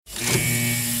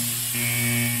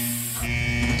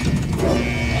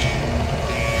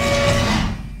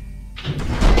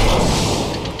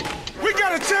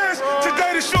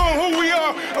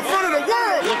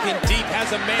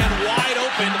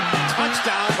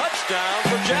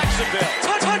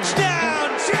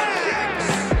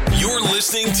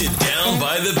listening to Down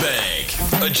by the Bank,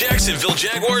 a Jacksonville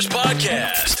Jaguars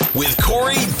podcast with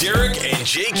Corey, Derek, and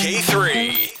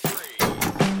JK3.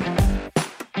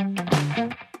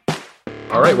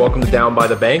 All right, welcome to Down by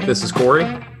the Bank. This is Corey.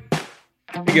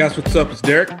 Hey guys, what's up? It's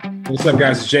Derek. What's up,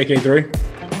 guys? It's JK3.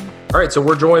 All right, so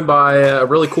we're joined by a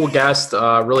really cool guest.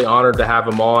 Really honored to have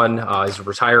him on. He's a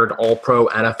retired All-Pro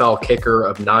NFL kicker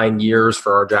of 9 years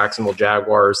for our Jacksonville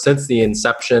Jaguars since the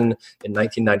inception in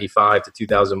 1995 to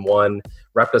 2001.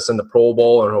 Repped us in the Pro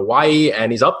Bowl in Hawaii,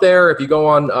 and he's up there. If you go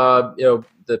on,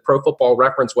 the Pro Football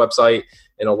Reference website,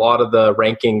 in a lot of the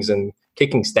rankings and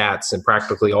kicking stats in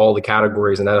practically all the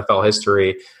categories in NFL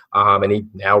history. And he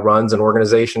now runs an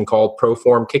organization called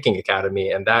Proform Kicking Academy,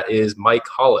 and that is Mike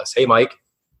Hollis. Hey, Mike.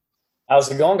 How's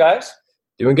it going, guys?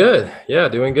 Doing good. Yeah,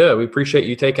 doing good. We appreciate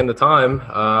you taking the time.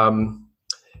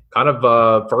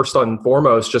 First and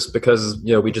foremost, just because,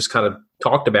 we just kind of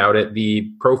talked about it, the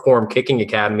Proform Kicking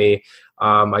Academy,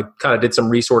 I kind of did some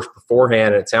research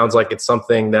beforehand, and it sounds like it's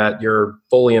something that you're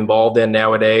fully involved in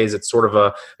nowadays. It's sort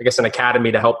of an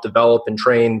academy to help develop and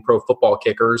train pro football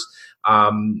kickers.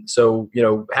 How did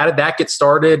that get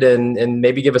started, and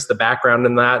maybe give us the background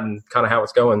in that and kind of how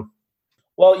it's going?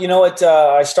 Well,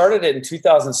 I started it in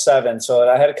 2007, so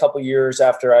I had a couple years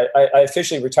after I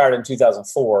officially retired in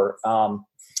 2004.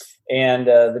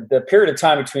 The period of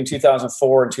time between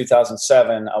 2004 and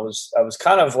 2007, I was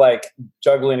kind of like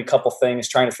juggling a couple things,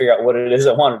 trying to figure out what it is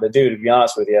I wanted to do. To be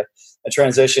honest with you, a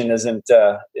transition isn't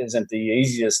the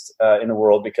easiest in the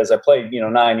world because I played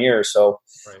 9 years. So,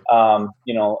 right.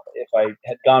 If I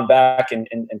had gone back and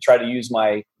tried to use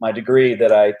my degree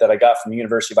that I got from the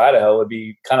University of Idaho, it would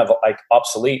be kind of like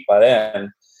obsolete by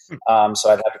then. So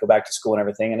I'd have to go back to school and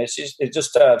everything. And it's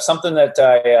just something that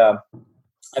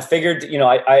I figured,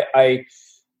 I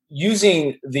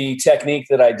using the technique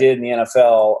that I did in the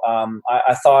NFL,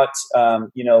 I thought,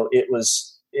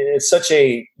 it's such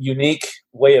a unique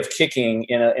way of kicking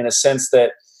in a sense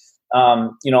that,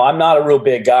 I'm not a real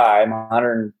big guy. I'm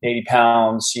 180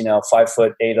 pounds,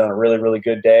 5'8" on a really, really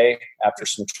good day after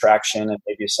some traction and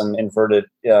maybe some inverted,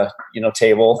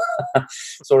 table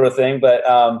sort of thing. But,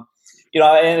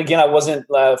 and again, I wasn't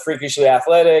freakishly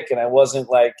athletic, and I wasn't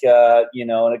like, a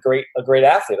great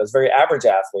athlete. I was a very average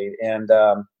athlete. And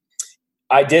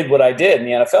I did what I did in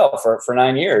the NFL for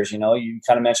 9 years. You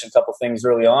kind of mentioned a couple things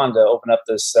early on to open up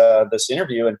this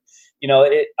interview. And,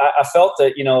 I felt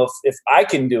that, if I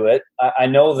can do it, I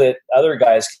know that other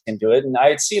guys can do it. And I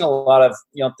had seen a lot of,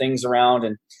 things around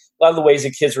and a lot of the ways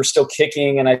that kids were still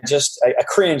kicking. And I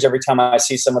cringe every time I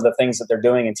see some of the things that they're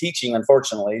doing and teaching,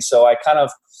 unfortunately. So I kind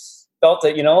of felt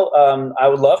that, I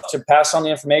would love to pass on the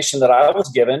information that I was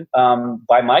given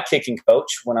by my kicking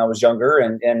coach when I was younger.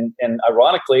 And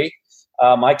ironically,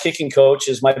 my kicking coach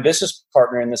is my business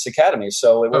partner in this academy.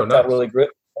 So it worked out really great.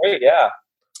 Yeah.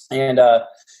 And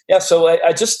so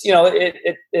I just,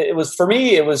 it was, for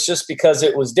me, it was just because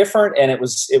it was different and it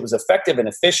was effective and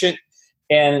efficient,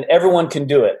 and everyone can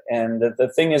do it. And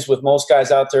the thing is with most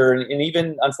guys out there, and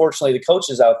even unfortunately the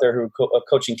coaches out there who are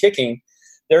coaching kicking,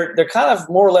 they're kind of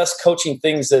more or less coaching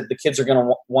things that the kids are going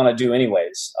to want to do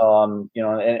anyways. And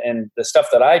the stuff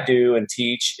that I do and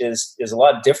teach is a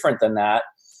lot different than that.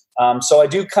 So I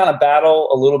do kind of battle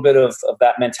a little bit of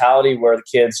that mentality where the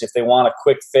kids, if they want a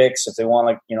quick fix, if they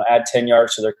want to, add 10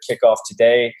 yards to their kickoff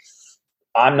today,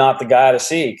 I'm not the guy to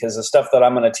see, because the stuff that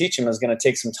I'm going to teach them is going to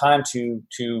take some time to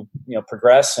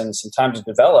progress and some time to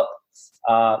develop.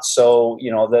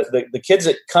 The kids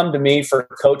that come to me for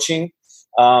coaching,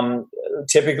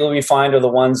 typically we find are the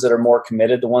ones that are more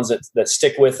committed, the ones that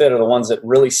stick with it, are the ones that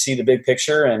really see the big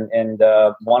picture and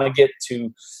want to get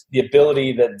to the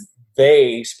ability that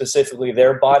they, specifically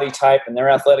their body type and their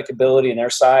athletic ability and their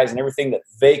size and everything that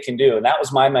they can do. And that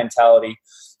was my mentality.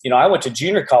 I went to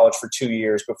junior college for 2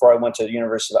 years before I went to the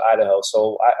University of Idaho.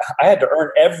 So I had to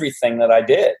earn everything that I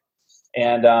did.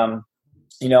 And,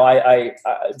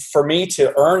 for me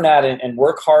to earn that and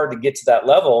work hard to get to that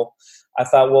level, I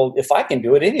thought, well, if I can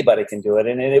do it, anybody can do it.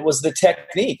 And it was the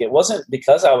technique. It wasn't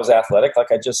because I was athletic,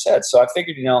 like I just said. So I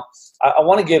figured, I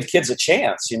want to give kids a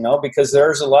chance, because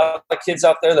there's a lot of kids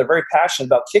out there that are very passionate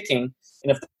about kicking.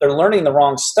 And if they're learning the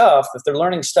wrong stuff, if they're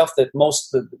learning stuff that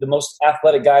the most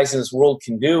athletic guys in this world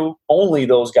can do, only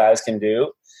those guys can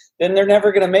do, then they're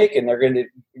never going to make it. And they're going to,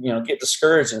 get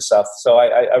discouraged and stuff. So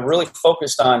I really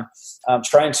focused on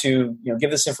trying to, give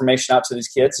this information out to these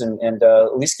kids and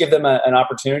at least give them an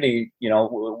opportunity,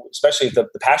 especially the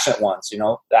passionate ones.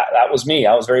 That was me.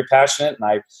 I was very passionate,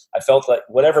 and I felt like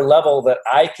whatever level that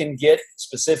I can get,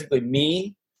 specifically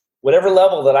me, whatever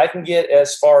level that I can get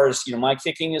as far as, my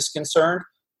kicking is concerned,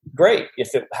 great.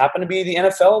 If it happened to be the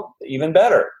NFL, even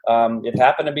better. If it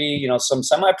happened to be, some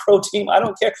semi-pro team, I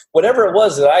don't care. Whatever it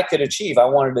was that I could achieve, I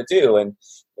wanted to do. And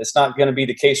it's not going to be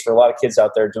the case for a lot of kids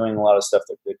out there doing a lot of stuff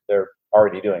that they're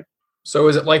already doing. So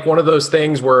is it like one of those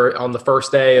things where on the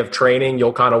first day of training,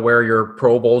 you'll kind of wear your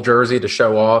Pro Bowl jersey to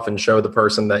show off and show the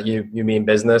person that you mean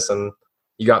business and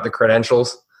you got the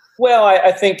credentials? Well,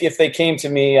 I think if they came to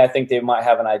me, I think they might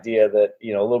have an idea that, a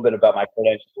little bit about my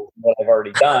credentials, what I've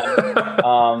already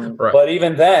done. Right. But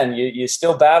even then, you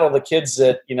still battle the kids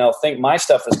that, think my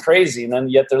stuff is crazy. And then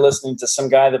yet they're listening to some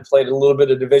guy that played a little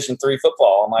bit of Division III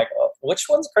football. I'm like, oh, which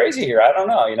one's crazy here? I don't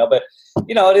know, but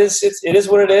it is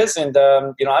what it is. And,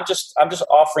 I'm just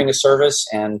offering a service,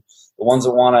 and the ones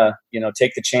that want to,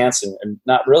 take the chance and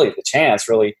not really the chance,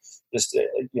 really, just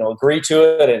agree to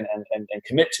it and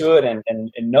commit to it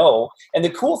and know. And the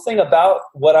cool thing about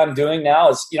what I'm doing now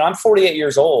is, I'm 48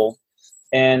 years old,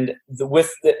 and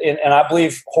and I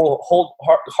believe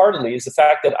wholeheartedly is the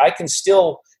fact that I can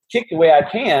still kick the way I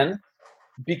can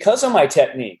because of my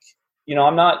technique.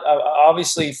 I'm not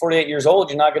obviously 48 years old.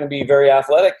 You're not going to be very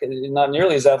athletic, not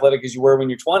nearly as athletic as you were when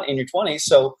you're in your 20s.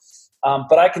 So,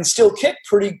 but I can still kick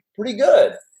pretty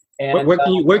good. And where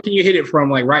can you hit it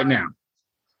from, like right now?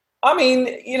 I mean,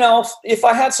 if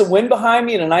I had some wind behind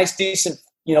me and a nice, decent,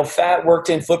 fat worked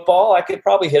in football, I could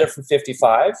probably hit it from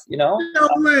 55, No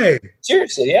way.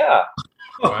 Seriously, yeah.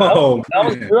 Oh, I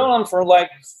was drilling for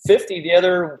like 50 the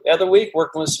other week,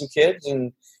 working with some kids,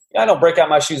 and I don't break out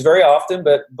my shoes very often,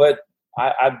 but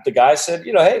the guy said,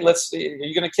 hey, are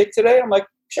you going to kick today? I'm like,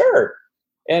 sure.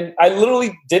 And I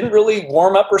literally didn't really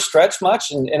warm up or stretch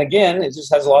much. And again, it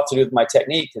just has a lot to do with my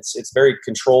technique. It's very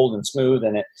controlled and smooth,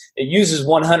 and it uses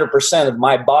 100% of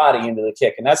my body into the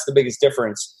kick. And that's the biggest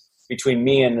difference between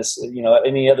me and this,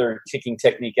 any other kicking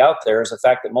technique out there, is the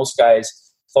fact that most guys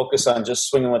focus on just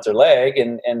swinging with their leg,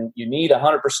 and you need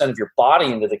 100% of your body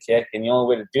into the kick. And the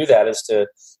only way to do that is to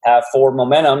have forward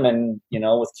momentum. And,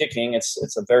 with kicking,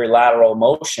 it's a very lateral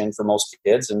motion for most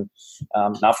kids, and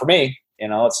not for me.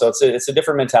 So it's a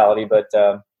different mentality, but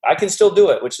I can still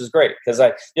do it, which is great. Because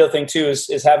the other thing too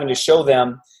is having to show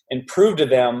them and prove to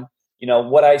them,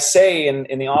 what I say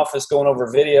in the office, going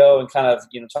over video and kind of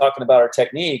talking about our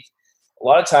technique. A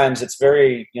lot of times it's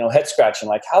very head scratching.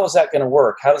 Like, how is that going to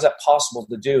work? How is that possible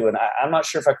to do? And I'm not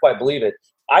sure if I quite believe it.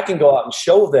 I can go out and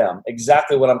show them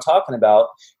exactly what I'm talking about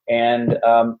and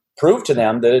prove to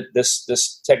them that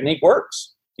this technique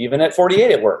works. Even at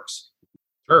 48, it works.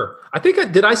 Sure. I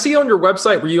think did I see on your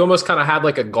website where you almost kind of had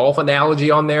like a golf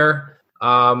analogy on there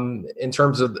in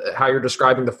terms of how you're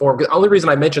describing the form? The only reason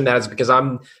I mentioned that is because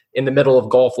I'm in the middle of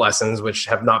golf lessons, which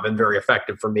have not been very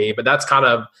effective for me. But that's kind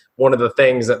of one of the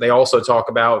things that they also talk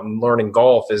about in learning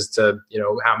golf is to,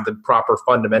 have the proper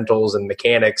fundamentals and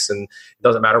mechanics. And it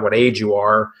doesn't matter what age you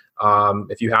are.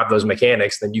 If you have those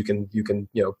mechanics, then you can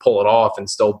pull it off and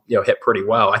still hit pretty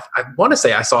well. I want to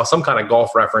say I saw some kind of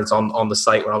golf reference on the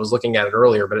site when I was looking at it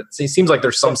earlier, but it seems like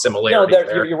there's some similarity.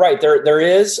 There. You're right. There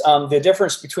is the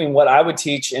difference between what I would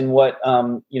teach and what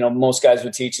most guys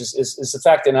would teach is the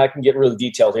fact, and I can get really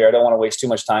detailed here. I don't want to waste too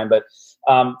much time, but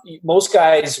most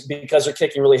guys, because they're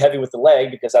kicking really heavy with the leg,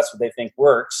 because that's what they think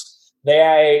works.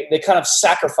 They kind of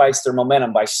sacrifice their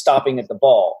momentum by stopping at the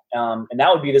ball. And that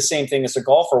would be the same thing as a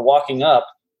golfer walking up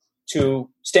to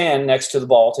stand next to the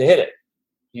ball to hit it.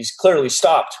 He's clearly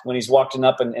stopped when he's walking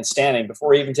up and standing.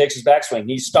 Before he even takes his backswing,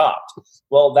 he's stopped.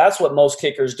 Well, that's what most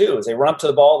kickers do is they run up to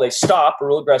the ball, they stop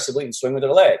real aggressively and swing with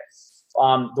their leg.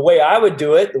 The way I would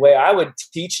do it, the way I would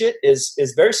teach it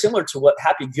is very similar to what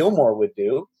Happy Gilmore would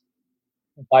do.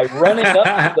 By running up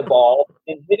to the ball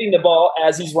and hitting the ball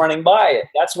as he's running by it.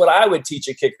 That's what I would teach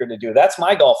a kicker to do. That's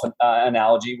my golf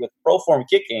analogy with pro form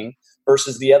kicking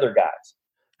versus the other guys.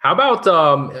 How about,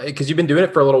 because you've been doing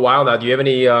it for a little while now, do you have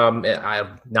any,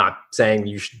 I'm not saying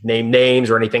you should name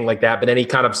names or anything like that, but any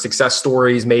kind of success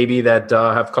stories maybe that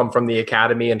have come from the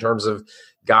academy in terms of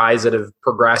guys that have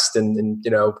progressed and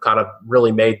kind of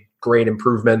really made great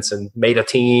improvements and made a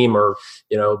team or,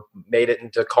 made it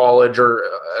into college or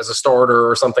as a starter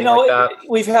or something like that?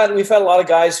 We've had a lot of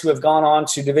guys who have gone on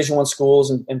to Division I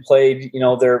schools and played,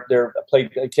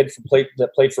 played a kid that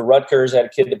played for Rutgers, had a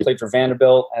kid that played for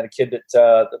Vanderbilt, had a kid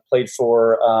that played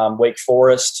for Wake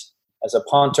Forest as a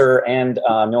punter and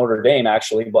Notre Dame,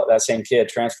 actually, but that same kid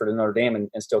transferred to Notre Dame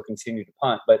and still continued to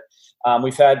punt. But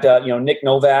we've had, Nick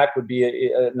Novak would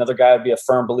be another guy would be a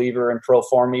firm believer in pro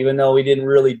form, even though he didn't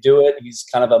really do it. He's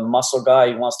kind of a muscle guy.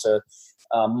 He wants to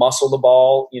muscle the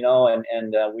ball,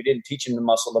 and we didn't teach him to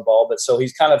muscle the ball. But so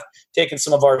he's kind of taken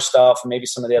some of our stuff and maybe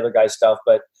some of the other guys' stuff.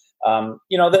 But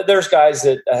there's guys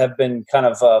that have been kind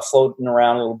of floating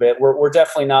around a little bit. We're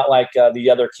definitely not like the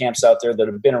other camps out there that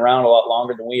have been around a lot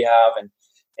longer than we have,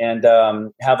 and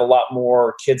have a lot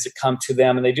more kids that come to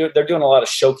them, and they're doing a lot of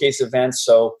showcase events.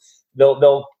 So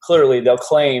they'll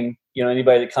claim,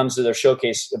 anybody that comes to their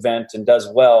showcase event and does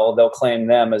well, they'll claim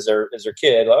them as their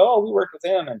kid. Like, oh, we worked with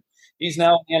him and he's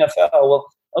now in the NFL. Well,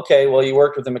 okay, well, you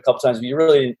worked with him a couple times, but you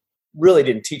really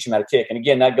didn't teach him how to kick. And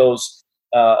again, that goes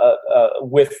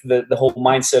with the whole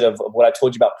mindset of what I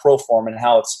told you about Proform and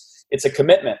how it's a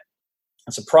commitment.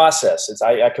 It's a process.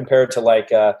 I compare it to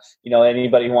like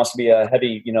anybody who wants to be a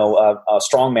heavy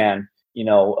strongman,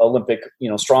 Olympic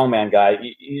strongman guy.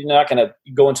 You're not going to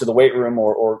go into the weight room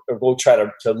or go try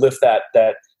to lift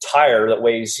that tire that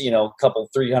weighs a couple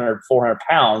 300, 400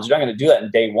 pounds. You're not going to do that in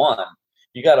day one.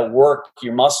 You got to work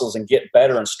your muscles and get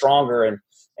better and stronger and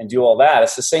do all that.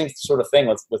 It's the same sort of thing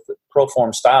with the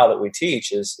Proform style that we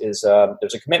teach. Is there's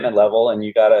a commitment level, and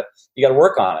you gotta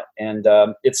work on it. And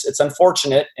it's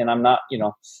unfortunate, and I'm not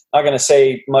not going to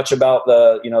say much about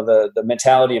the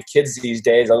mentality of kids these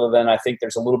days, other than I think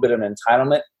there's a little bit of an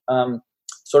entitlement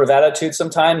sort of attitude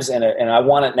sometimes, and I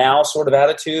want it now sort of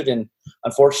attitude. And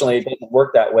unfortunately, it doesn't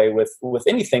work that way with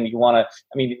anything you want to.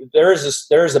 I mean, there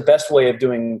is a best way of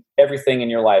doing everything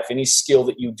in your life. Any skill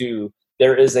that you do,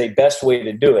 there is a best way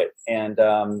to do it. And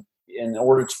in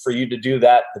order for you to do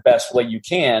that the best way you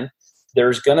can,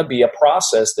 there's going to be a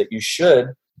process that you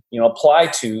should, apply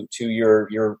to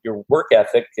your work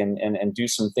ethic and do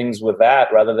some things with that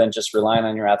rather than just relying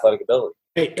on your athletic ability.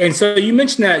 Hey, and so you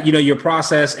mentioned that, your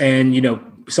process and,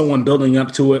 someone building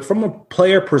up to it from a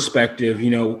player perspective,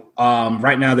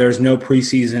 right now there's no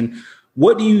preseason.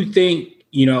 What do you think,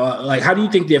 how do you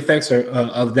think the effects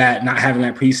of that, not having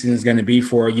that preseason is going to be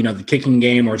for, the kicking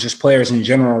game or just players in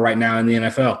general right now in the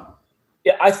NFL?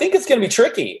 Yeah, I think it's going to be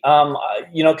tricky,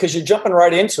 because you're jumping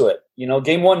right into it.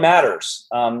 Game one matters.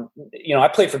 I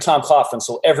played for Tom Coughlin,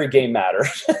 so every game mattered.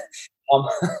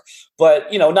 But,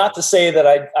 not to say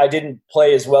that I didn't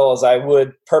play as well as I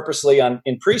would purposely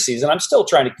in preseason. I'm still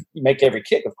trying to make every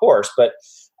kick, of course, but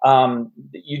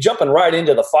you're jumping right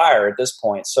into the fire at this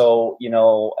point. So,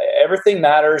 everything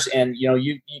matters. And,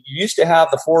 you used to have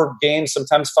the 4 games,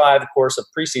 sometimes 5, of course, of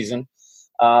preseason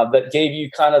that gave you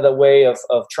kind of the way of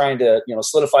trying to,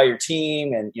 solidify your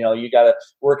team. And, you got to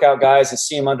work out guys and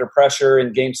see them under pressure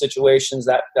in game situations,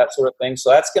 that sort of thing. So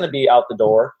that's going to be out the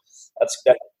door. That's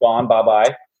gone.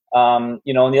 Bye-bye. And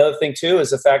the other thing too is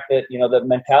the fact that, the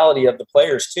mentality of the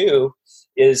players too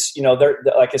is, they're,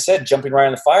 like I said, jumping right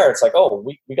in the fire. It's like, oh,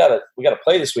 we gotta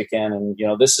play this weekend,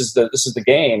 and this is the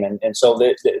game, and so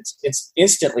it's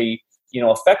instantly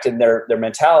affected their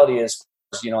mentality as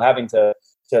having to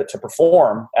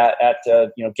perform at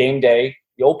game day,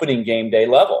 the opening game day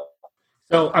level.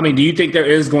 So, do you think there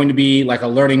is going to be like a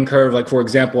learning curve? Like, for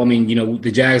example,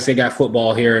 the Jags, they got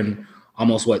football here in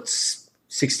almost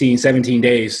 16, 17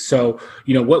 days. So,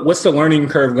 what's the learning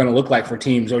curve going to look like for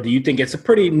teams? Or do you think it's a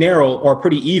pretty narrow or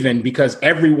pretty even because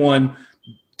everyone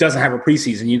doesn't have a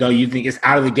preseason? You think it's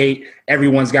out of the gate,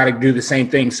 everyone's got to do the same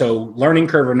thing. So learning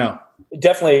curve or no?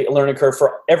 Definitely a learning curve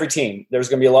for every team. There's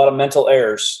going to be a lot of mental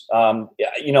errors.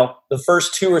 The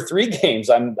first 2 or 3 games,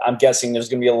 I'm guessing there's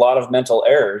going to be a lot of mental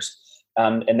errors.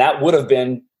 And that would have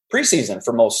been preseason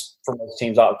for most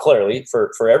teams, clearly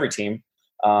for every team.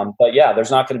 But yeah, there's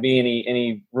not going to be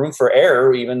any room for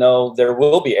error, even though there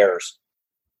will be errors.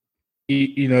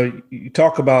 You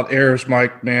talk about errors,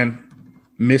 Mike, man,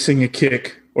 missing a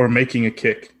kick or making a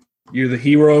kick. You're the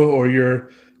hero, or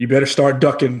you better start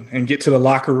ducking and get to the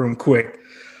locker room quick.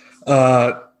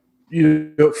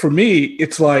 For me,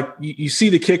 it's like you see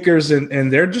the kickers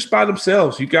and they're just by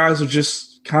themselves. You guys are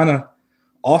just kind of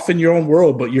off in your own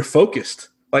world, but you're focused.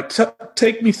 Like,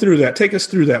 take me through that. Take us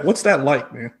through that. What's that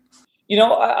like, man?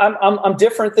 I'm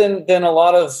different than a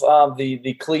lot of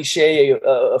the cliche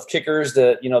of kickers.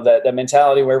 That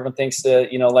mentality where everyone thinks that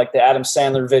like the Adam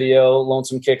Sandler video,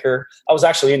 Lonesome Kicker. I was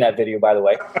actually in that video, by the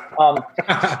way.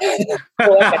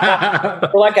 For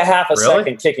like a half a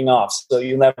second kicking off, so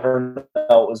you never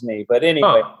know it was me. But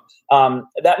anyway,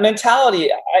 that mentality,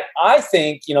 I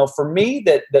think for me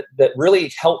that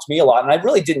really helped me a lot, and I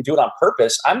really didn't do it on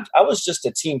purpose. I was just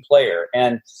a team player,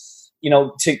 and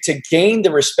to gain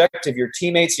the respect of your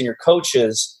teammates and your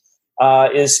coaches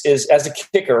is as a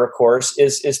kicker, of course,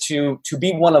 is to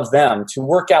be one of them, to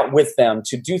work out with them,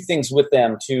 to do things with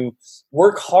them, to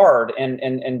work hard and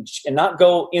not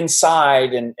go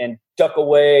inside and duck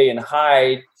away and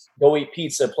hide, go eat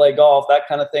pizza, play golf, that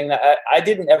kind of thing. I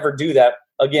didn't ever do that.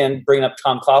 Again, bringing up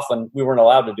Tom Coughlin, we weren't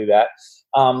allowed to do that.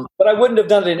 But I wouldn't have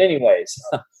done it anyways.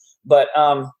 But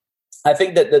I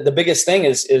think that the biggest thing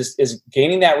is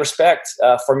gaining that respect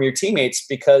from your teammates,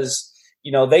 because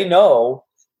they know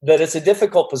that it's a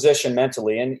difficult position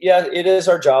mentally. And yeah, it is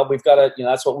our job. We've got to,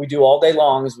 that's what we do all day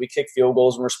long, is we kick field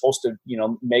goals, and we're supposed to,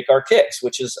 make our kicks,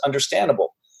 which is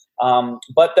understandable.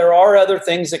 But there are other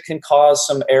things that can cause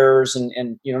some errors,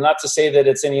 and not to say that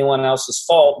it's anyone else's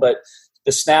fault, but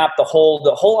the snap, the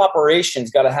whole operation's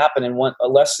got to happen in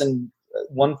less than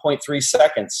 1.3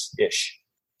 seconds ish.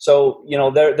 So,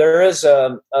 there is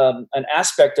an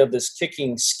aspect of this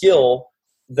kicking skill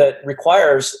that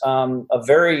requires a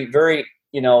very, very,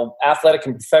 athletic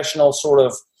and professional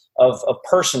sort of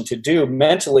person to do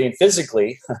mentally and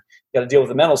physically. You got to deal with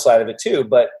the mental side of it too.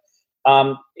 But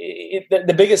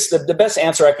the best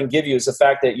answer I can give you is the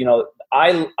fact that,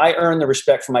 I earned the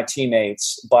respect from my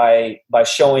teammates by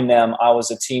showing them I was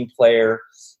a team player,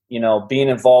 being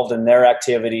involved in their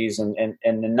activities and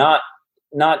not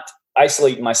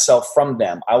isolating myself from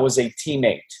them. I was a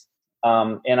teammate.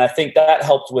 And I think that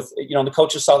helped with, the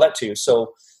coaches saw that too.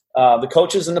 So the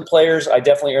coaches and the players, I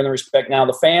definitely earn the respect. Now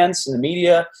the fans and the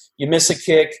media, you miss a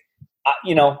kick,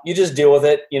 you just deal with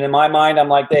it. In my mind, I'm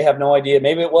like, they have no idea.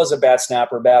 Maybe it was a bad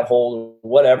snap or a bad hold or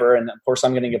whatever. And of course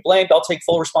I'm going to get blamed. I'll take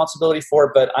full responsibility for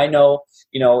it. But I know,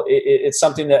 it's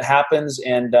something that happens,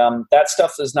 and that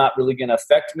stuff is not really going to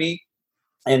affect me.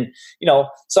 And,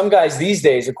 some guys these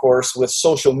days, of course, with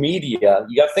social media,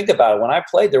 you got to think about it. When I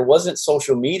played, there wasn't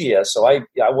social media. So I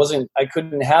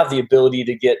couldn't have the ability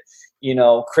to get,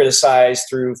 criticized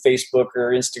through Facebook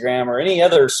or Instagram or any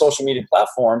other social media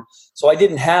platform. So I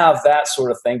didn't have that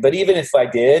sort of thing. But even if I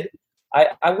did,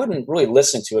 I wouldn't really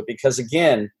listen to it, because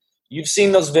again, you've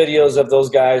seen those videos of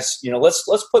those guys,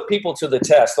 let's put people to the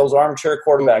test, those armchair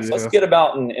quarterbacks. Let's get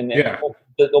about and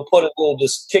they'll put a little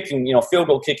just kicking, field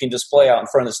goal kicking display out in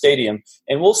front of the stadium,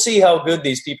 and we'll see how good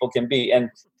these people can be. And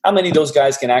how many of those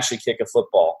guys can actually kick a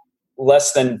football?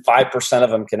 Less than 5% of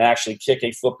them can actually kick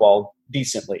a football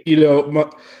decently. You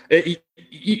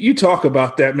talk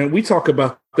about that, man. We talk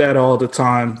about that all the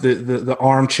time. The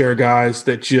armchair guys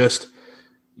that just,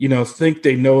 think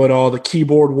they know it all. The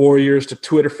keyboard warriors, the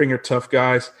Twitter finger tough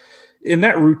guys. In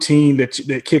that routine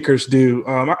that kickers do,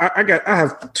 I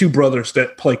have two brothers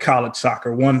that play college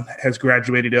soccer. One has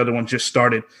graduated, the other one just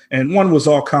started, and one was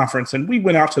all conference. And we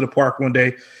went out to the park one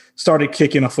day, started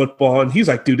kicking a football, and he's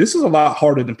like, dude, this is a lot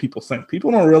harder than people think.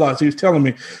 People don't realize. He was telling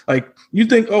me, like, you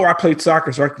think, oh, I played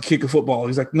soccer so I can kick a football.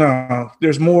 He's like, no,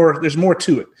 there's more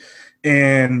to it.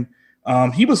 And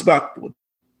he was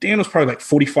Dan was probably like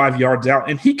 45 yards out,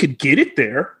 and he could get it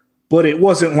there, but it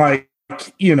wasn't like,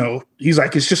 he's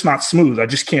like, it's just not smooth. I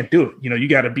just can't do it. You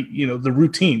got to be, the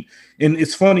routine. And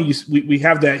it's funny, we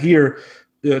have that here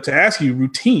to ask you,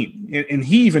 routine. And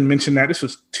he even mentioned that this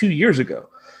was 2 years ago.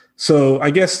 So I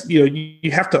guess,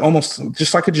 you have to almost,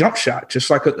 just like a jump shot, just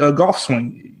like a golf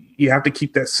swing, you have to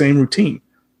keep that same routine.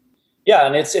 Yeah,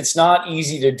 and it's not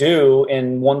easy to do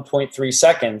in 1.3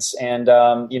 seconds. And,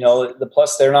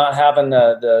 plus they're not having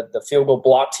the field goal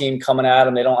block team coming at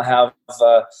them. They don't have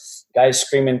guys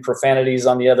screaming profanities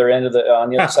on the other end on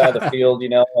the other side of the field,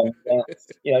 and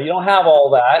you don't have all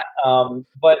that.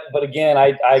 But again,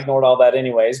 I ignored all that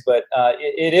anyways. But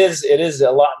it is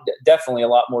definitely a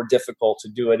lot more difficult to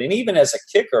do it. And even as a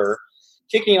kicker,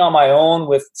 kicking on my own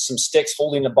with some sticks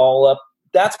holding the ball up,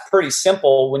 that's pretty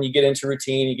simple when you get into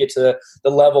routine. You get to the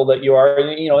level that you are,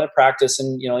 in practice,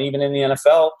 and even in the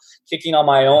NFL, kicking on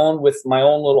my own with my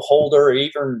own little holder,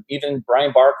 or even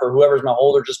Brian Barker, whoever's my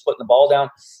holder, just putting the ball down.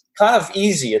 Kind of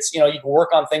easy. It's you can work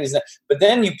on things, but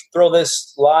then you throw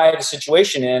this live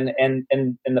situation in, and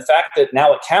the fact that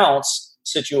now it counts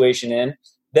situation in,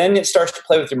 then it starts to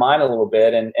play with your mind a little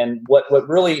bit, and what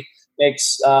really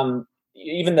makes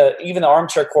even the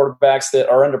armchair quarterbacks that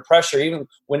are under pressure, even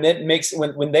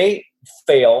when they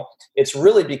fail, it's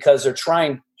really because they're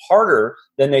trying harder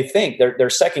than they think. They're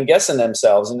second guessing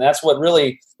themselves, and that's what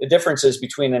really the difference is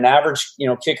between an average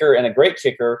kicker and a great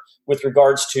kicker with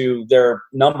regards to their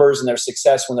numbers and their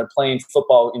success when they're playing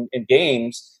football in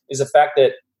games, is the fact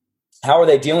that how are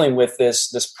they dealing with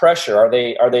this pressure? Are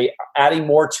they adding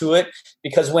more to it?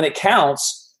 Because when it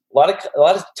counts, a lot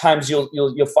of times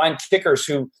you'll find kickers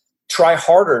who try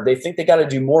harder. They think they got to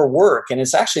do more work, and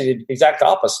it's actually the exact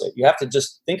opposite. You have to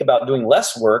just think about doing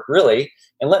less work, really,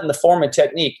 and letting the form and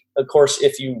technique. Of course,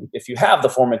 if you have the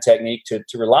form and technique to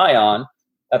rely on,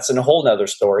 that's a whole nother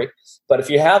story. But if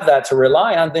you have that to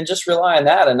rely on, then just rely on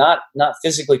that, and not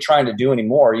physically trying to do any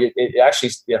more.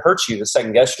 It hurts you to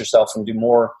second guess yourself and do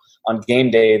more on game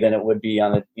day than it would be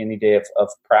on any day of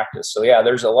practice. So yeah,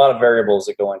 there's a lot of variables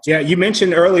that go into it. Yeah, you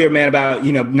mentioned earlier, man, about,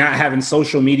 not having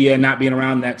social media and not being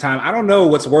around that time. I don't know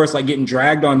what's worse, like getting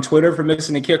dragged on Twitter for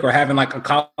missing a kick or having like a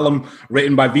column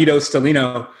written by Vito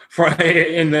Stellino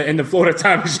in the Florida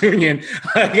Times Union.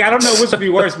 I don't know which would be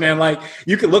worse, man. Like,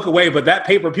 you could look away, but that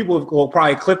paper, people will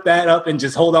probably clip that up and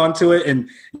just hold on to it. And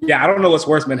yeah, I don't know what's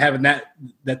worse, man, having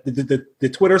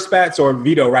the Twitter spats or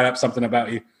Vito write up something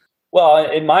about you.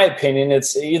 Well, in my opinion,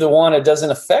 it's either one. It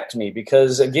doesn't affect me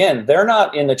because, again, they're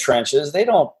not in the trenches. They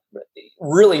don't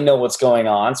really know what's going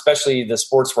on, especially the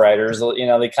sports writers.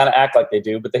 They kind of act like they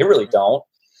do, but they really don't.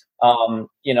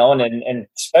 And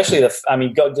especially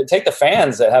go take the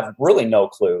fans that have really no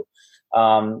clue.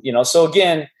 So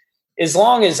again, as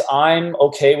long as I'm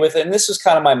okay with it, and this is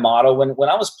kind of my motto when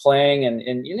I was playing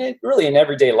and really in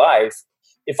everyday life,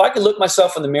 if I could look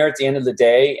myself in the mirror at the end of the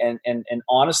day and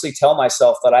honestly tell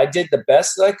myself that I did the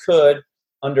best that I could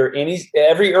under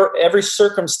every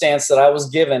circumstance that I was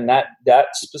given that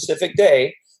specific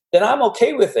day, then I'm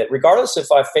okay with it. Regardless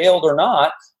if I failed or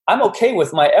not, I'm okay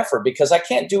with my effort because I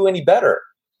can't do any better.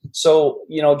 So,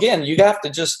 again, you have to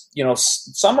just,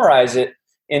 summarize it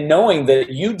in knowing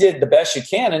that you did the best you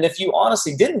can. And if you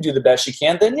honestly didn't do the best you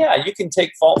can, then yeah, you can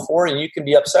take fault for it and you can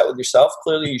be upset with yourself.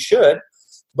 Clearly you should.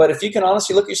 But if you can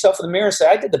honestly look yourself in the mirror and say,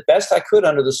 I did the best I could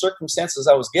under the circumstances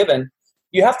I was given,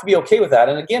 you have to be okay with that.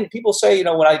 And again, people say,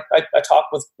 when I talk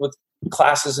with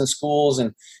classes in schools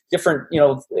and different,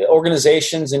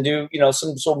 organizations and do,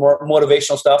 some sort of more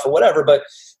motivational stuff or whatever. But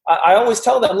I always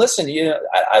tell them, listen,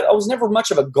 I was never much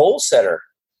of a goal setter.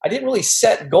 I didn't really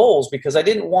set goals because I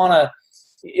didn't want to,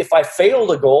 if I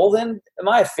failed a goal, then am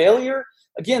I a failure?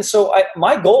 Again, so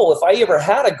my goal, if I ever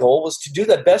had a goal, was to do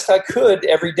the best I could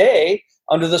every day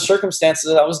under the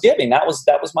circumstances that I was giving. That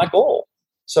was my goal.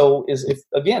 So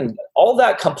again, all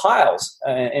that compiles.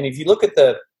 And if you look at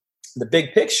the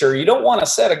big picture, you don't want to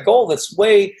set a goal that's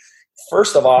way,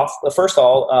 first of all,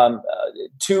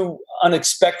 too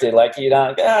unexpected. Like,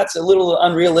 it's a little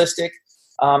unrealistic.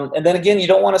 And then again, you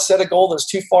don't want to set a goal that's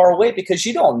too far away because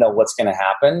you don't know what's going to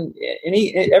happen.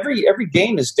 Every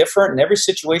game is different and every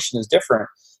situation is different.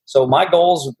 So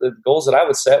the goals that I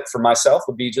would set for myself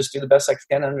would be just do the best I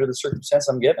can under the circumstance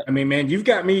I'm given. I mean, man, you've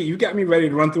got me ready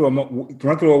to run through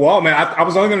a wall, man. I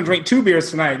was only going to drink 2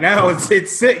 beers tonight. Now it's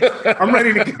 6. I'm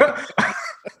ready to go.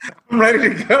 I'm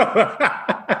ready to go.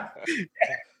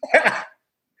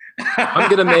 I'm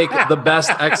going to make the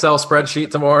best Excel spreadsheet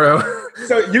tomorrow.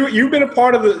 So you've been a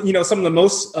part of some of the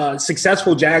most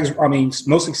successful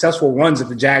most successful runs that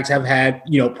the Jags have had,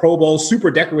 Pro Bowl, super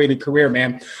decorated career,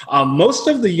 man. Most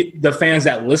of the fans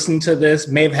that listen to this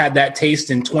may have had that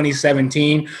taste in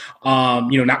 2017,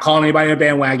 not calling anybody in a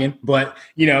bandwagon, but,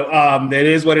 that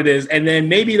is what it is. And then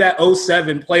maybe that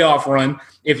 2007 playoff run,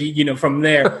 if from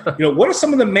there, what are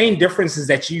some of the main differences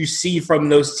that you see from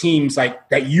those teams like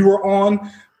that you were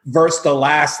on versus the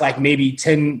last maybe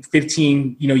 10,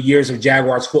 15, years of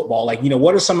Jaguars football?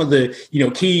 What are some of the,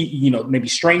 key, maybe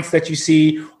strengths that you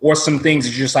see or some things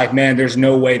that you're just like, man, there's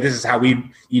no way this is how we,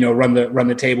 run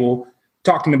the table.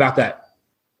 Talk to me about that.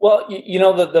 Well,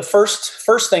 the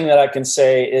first thing that I can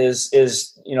say is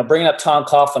bringing up Tom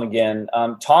Coughlin again.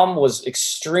 Tom was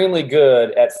extremely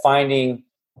good at finding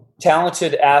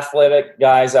talented athletic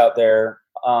guys out there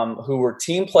who were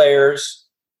team players,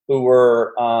 who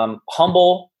were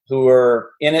humble, who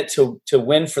were in it to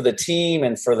win for the team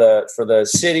and for the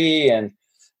city, and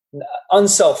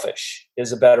unselfish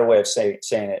is a better way of saying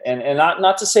it. And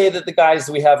not to say that the guys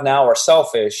that we have now are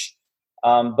selfish,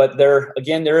 but there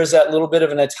is that little bit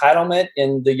of an entitlement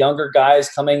in the younger guys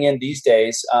coming in these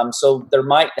days. So there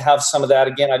might have some of that.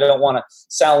 Again, I don't want to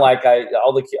sound like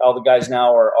all the guys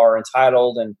now are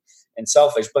entitled and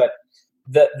selfish, but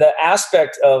the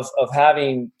aspect of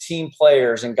having team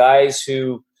players and guys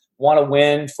who want to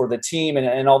win for the team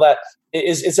and all that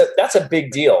that's a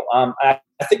big deal. I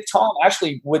think Tom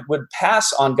actually would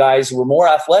pass on guys who were more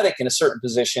athletic in a certain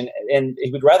position, and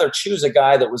he would rather choose a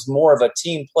guy that was more of a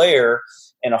team player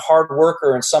and a hard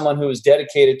worker and someone who was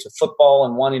dedicated to football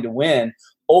and wanting to win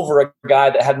over a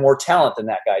guy that had more talent than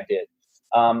that guy did.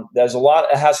 There's a lot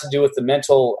that has to do with the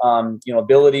mental,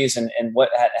 abilities and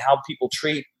how people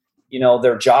treat,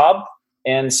 their job.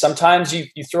 And sometimes you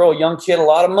throw a young kid a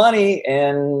lot of money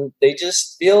and they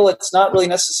just feel it's not really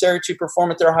necessary to perform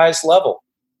at their highest level.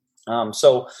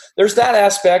 So there's that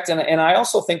aspect. And I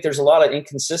also think there's a lot of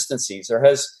inconsistencies. There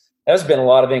has been a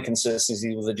lot of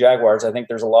inconsistencies with the Jaguars. I think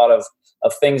there's a lot of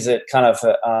things that kind of,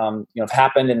 have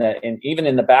happened even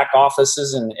in the back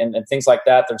offices and things like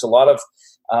that. There's a lot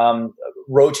of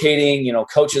rotating,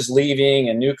 coaches leaving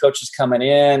and new coaches coming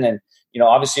in. And,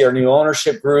 obviously our new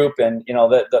ownership group and,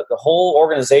 the whole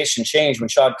organization changed when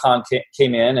Shad Khan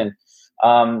came in. And,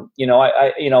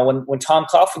 when Tom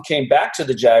Coughlin came back to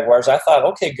the Jaguars, I thought,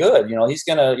 okay, good. He's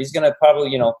gonna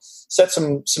probably, set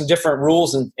some different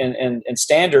rules and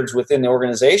standards within the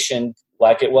organization,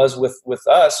 like it was with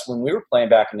us when we were playing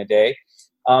back in the day.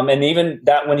 And even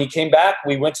that when he came back,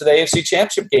 we went to the AFC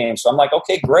Championship game. So I'm like,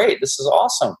 okay, great, this is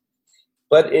awesome.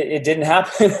 But it didn't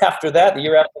happen after that, the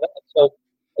year after that. So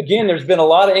again, there's been a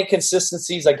lot of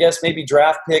inconsistencies. I guess maybe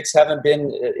draft picks haven't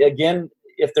been, again,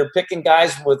 if they're picking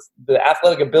guys with the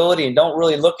athletic ability and don't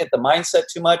really look at the mindset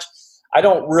too much, I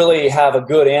don't really have a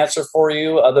good answer for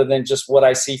you other than just what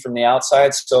I see from the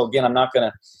outside. So again, I'm not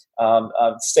going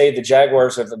to say the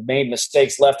Jaguars have made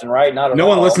mistakes left and right. Not at all. No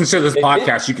one listens to this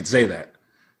podcast. You could say that.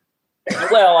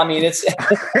 Well, I mean, it's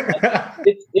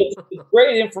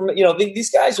great information.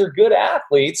 These guys are good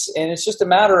athletes, and it's just a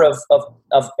matter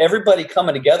of everybody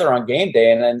coming together on game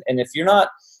day. And if you don't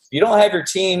have your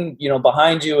team,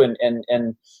 behind you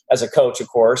and as a coach, of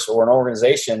course, or an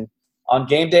organization on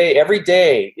game day, every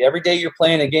day you're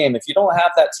playing a game. If you don't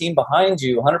have that team behind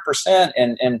you 100%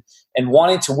 and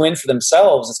wanting to win for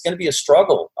themselves, it's going to be a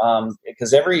struggle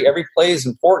because every play is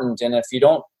important. And if you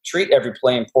don't treat every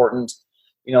play important,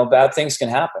 bad things can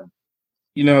happen.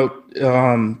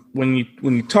 When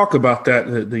you talk about that,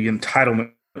 the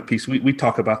entitlement piece, we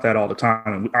talk about that all the time.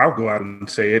 And I'll go out and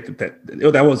say it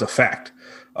that was a fact.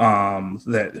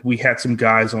 That we had some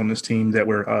guys on this team that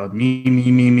were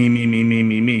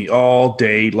me all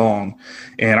day long.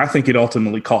 And I think it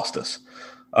ultimately cost us.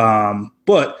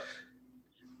 But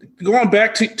going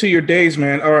back to your days,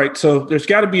 man. All right. So there's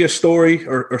got to be a story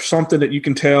or something that you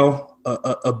can tell,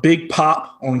 a big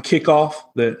pop on kickoff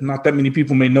that not that many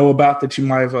people may know about, that you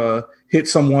might have hit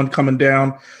someone coming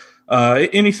down.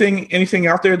 Anything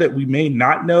out there that we may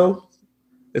not know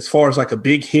as far as like a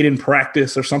big hit in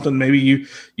practice or something? Maybe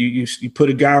you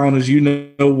put a guy on as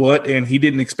what, and he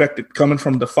didn't expect it coming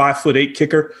from the 5'8"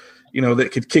 kicker, that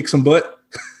could kick some butt.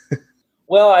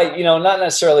 Well, not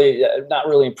necessarily, not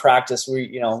really in practice.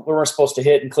 We weren't supposed to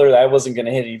hit, and clearly I wasn't going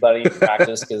to hit anybody in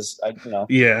practice because I didn't want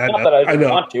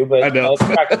to, but it's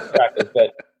practice.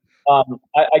 But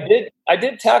I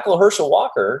did tackle Herschel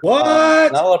Walker.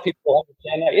 What? Not a lot of people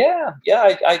understand that.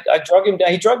 Yeah. I drug him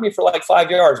down. He drugged me for like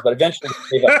 5 yards, but eventually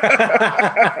he gave up.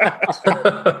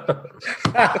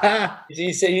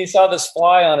 He saw this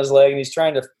fly on his leg, and he's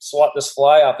trying to swat this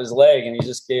fly off his leg, and he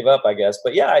just gave up, I guess.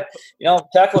 But yeah,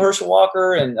 tackle Herschel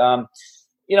Walker and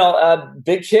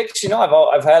big kicks.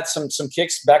 I've had some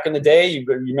kicks back in the day. You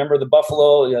remember the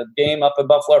Buffalo game up in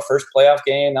Buffalo, our first playoff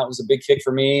game. That was a big kick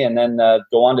for me. And then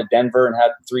go on to Denver and had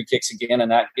 3 kicks again in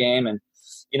that game. And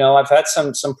I've had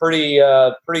some pretty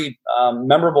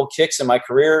memorable kicks in my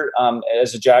career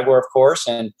as a Jaguar, of course.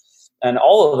 And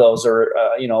all of those are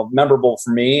memorable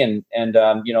for me. And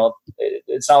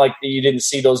it's not like you didn't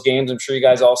see those games. I'm sure you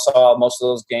guys all saw most of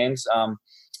those games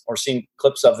or seen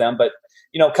clips of them, but.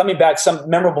 Coming back some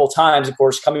memorable times, of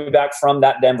course, coming back from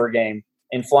that Denver game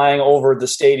and flying over the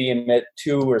stadium at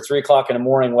 2 or 3 o'clock in the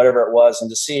morning, whatever it was, and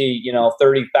to see,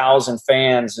 30,000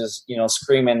 fans is,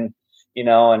 screaming,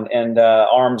 and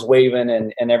arms waving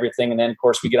and everything. And then, of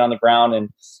course, we get on the ground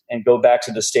and go back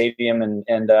to the stadium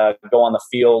and go on the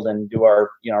field and do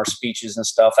our, our speeches and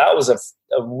stuff. That was a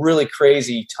really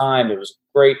crazy time. It was a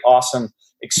great, awesome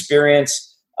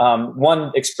experience.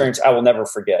 One experience I will never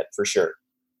forget for sure.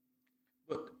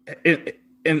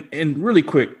 And really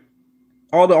quick,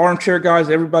 all the armchair guys,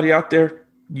 everybody out there,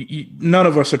 none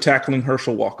of us are tackling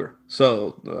Herschel Walker.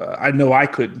 So I know I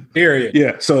couldn't. Period.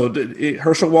 Yeah. So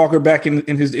Herschel Walker back in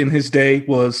his day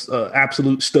was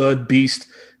absolute stud beast,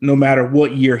 no matter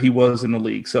what year he was in the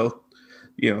league. So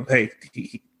hey,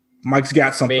 Mike's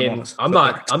got something on us. I'm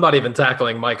not even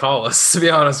tackling Mike Hollis, to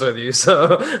be honest with you.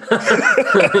 So,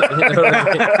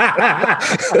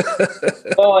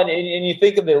 well, and you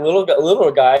think of the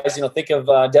little guys. Think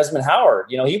of Desmond Howard.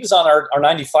 He was on our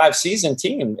 95 season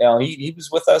team. He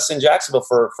was with us in Jacksonville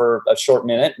for a short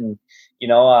minute, and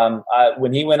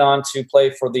when he went on to play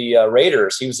for the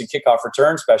Raiders, he was a kickoff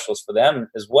return specialist for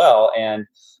them as well, and.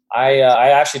 I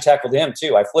actually tackled him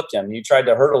too. I flipped him. He tried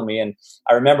to hurdle me, and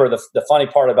I remember the funny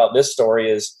part about this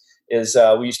story is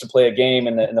we used to play a game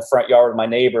in the front yard with my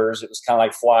neighbors. It was kind of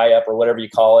like fly up or whatever you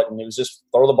call it, and it was just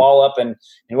throw the ball up, and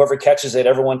whoever catches it,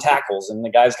 everyone tackles, and the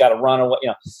guy's got to run away.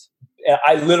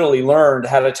 I literally learned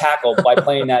how to tackle by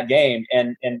playing that game.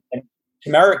 And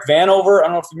Tamarick Vanover, I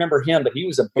don't know if you remember him, but he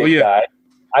was a big guy.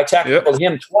 I tackled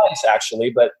him twice actually,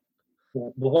 but.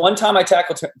 The one time I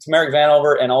tackled Tamarick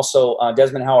Vanover and also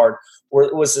Desmond Howard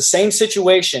was the same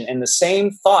situation, and the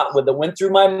same thought that went through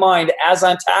my mind as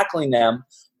I'm tackling them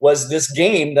was this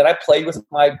game that I played with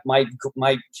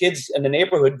my kids in the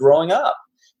neighborhood growing up.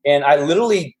 And I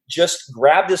literally just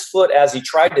grabbed his foot as he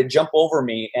tried to jump over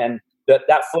me, and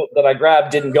that foot that I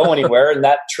grabbed didn't go anywhere, and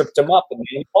that tripped him up and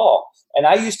made him fall. And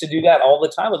I used to do that all the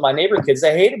time with my neighbor kids.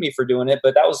 They hated me for doing it,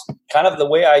 but that was kind of the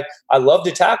way I loved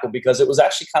to tackle, because it was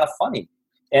actually kind of funny.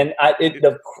 And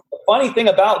the funny thing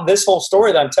about this whole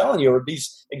story that I'm telling you, or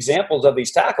these examples of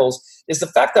these tackles, is the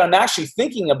fact that I'm actually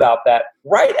thinking about that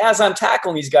right as I'm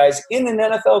tackling these guys in an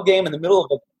NFL game in the middle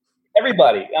of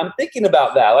everybody. I'm thinking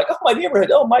about that. Like, oh, my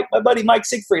neighborhood. Oh, my buddy Mike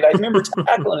Siegfried. I remember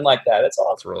tackling him like that. That's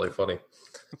awesome. That's really funny.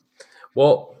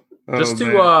 Well, just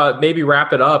to maybe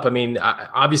wrap it up, I mean,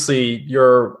 obviously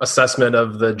your assessment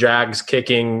of the Jags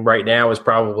kicking right now is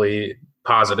probably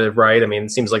positive, right? I mean,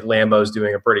 it seems like Lambeau's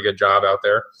doing a pretty good job out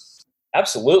there.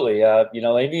 Absolutely.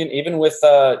 Even with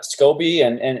Scobie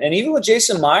and even with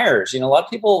Jason Myers, a lot of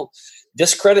people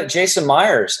discredit Jason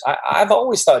Myers. I've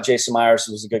always thought Jason Myers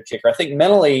was a good kicker. I think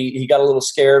mentally he got a little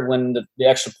scared when the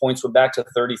extra points went back to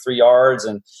 33 yards,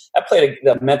 and I played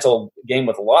a mental game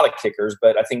with a lot of kickers,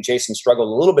 but I think Jason struggled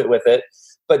a little bit with it.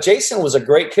 But Jason was a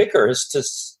great kicker.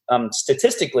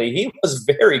 Statistically, he was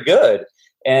very good.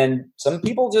 And some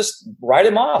people just write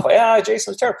him off. Jason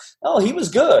was terrible. No, he was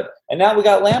good. And now we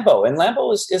got Lambeau, and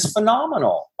Lambeau is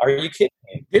phenomenal. Are you kidding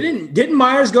me? Didn't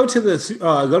Myers go to the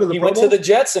Pro Bowl? He went to the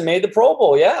Jets and made the Pro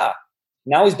Bowl. Yeah.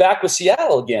 Now he's back with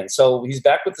Seattle again. So he's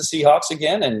back with the Seahawks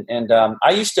again. And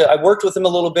I worked with him a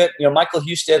little bit. Michael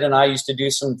Husted and I used to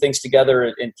do some things together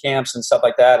in camps and stuff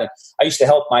like that. And I used to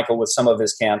help Michael with some of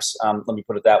his camps. Let me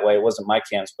put it that way. It wasn't my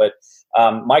camps, but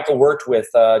Michael worked with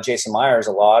Jason Myers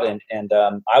a lot, and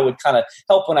I would kind of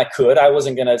help when I could. I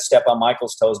wasn't going to step on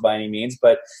Michael's toes by any means,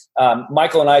 but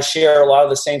Michael and I share a lot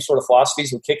of the same sort of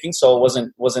philosophies with kicking, so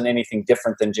it wasn't anything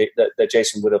different than that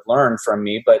Jason would have learned from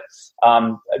me. But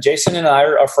Jason and I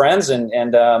are friends, and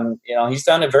he's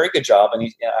done a very good job,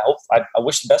 and I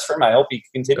wish the best for him. I hope he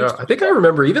continues. I think I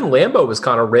remember even Lambeau was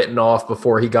kind of written off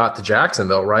before he got to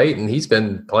Jacksonville, right? And he's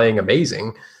been playing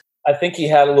amazing. I think he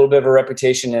had a little bit of a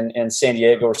reputation in San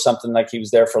Diego or something, like he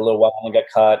was there for a little while and got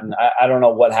cut. And I don't know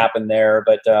what happened there,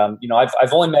 but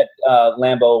I've only met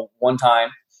Lambeau one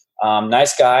time.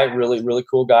 Nice guy, really, really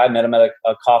cool guy. Met him at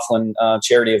a Coughlin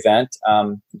charity event,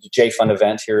 J Fund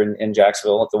event here in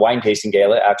Jacksonville at the wine tasting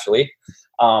gala, actually.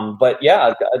 But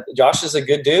yeah, Josh is a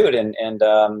good dude and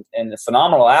a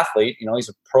phenomenal athlete. He's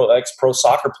a ex-pro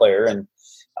soccer player, and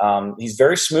he's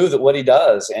very smooth at what he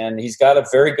does, and he's got a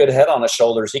very good head on his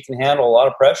shoulders. He can handle a lot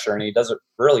of pressure, and he does it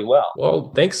really well.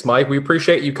 Well, thanks, Mike. We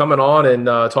appreciate you coming on and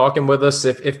talking with us.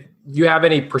 If you have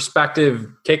any prospective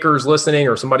kickers listening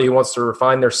or somebody who wants to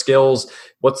refine their skills,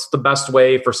 what's the best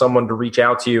way for someone to reach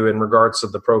out to you in regards to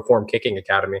the ProForm Kicking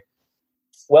Academy?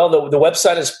 Well, the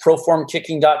website is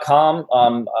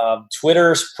proformkicking.com.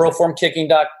 Twitter's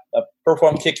proformkicking,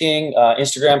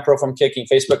 Instagram proform kicking,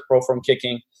 Facebook proform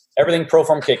kicking. Everything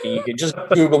ProForm Kicking. You can just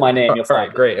Google my name. You'll find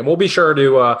it. Great. And we'll be sure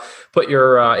to put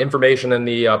your information in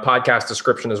the podcast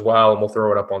description as well, and we'll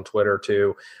throw it up on Twitter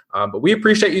too. But we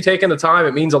appreciate you taking the time.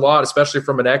 It means a lot, especially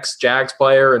from an ex-Jags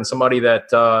player and somebody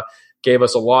that gave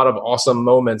us a lot of awesome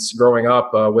moments growing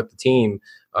up with the team.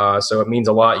 So it means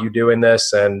a lot you doing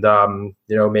this, and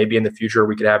maybe in the future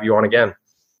we could have you on again.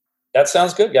 That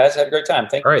sounds good, guys. Have a great time.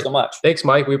 Thank you so much. Thanks,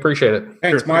 Mike. We appreciate it.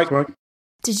 Thanks, Mike.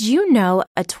 Did you know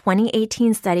a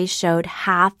 2018 study showed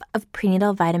half of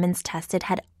prenatal vitamins tested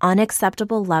had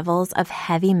unacceptable levels of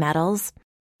heavy metals?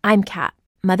 I'm Kat,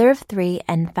 mother of 3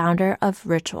 and founder of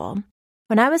Ritual.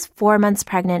 When I was 4 months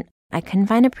pregnant, I couldn't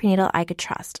find a prenatal I could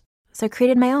trust, so I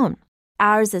created my own.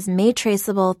 Ours is made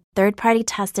traceable, third-party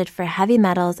tested for heavy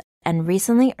metals, and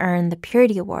recently earned the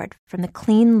Purity Award from the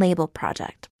Clean Label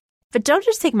Project. But don't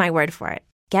just take my word for it.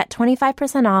 Get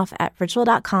 25% off at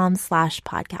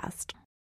ritual.com/podcast.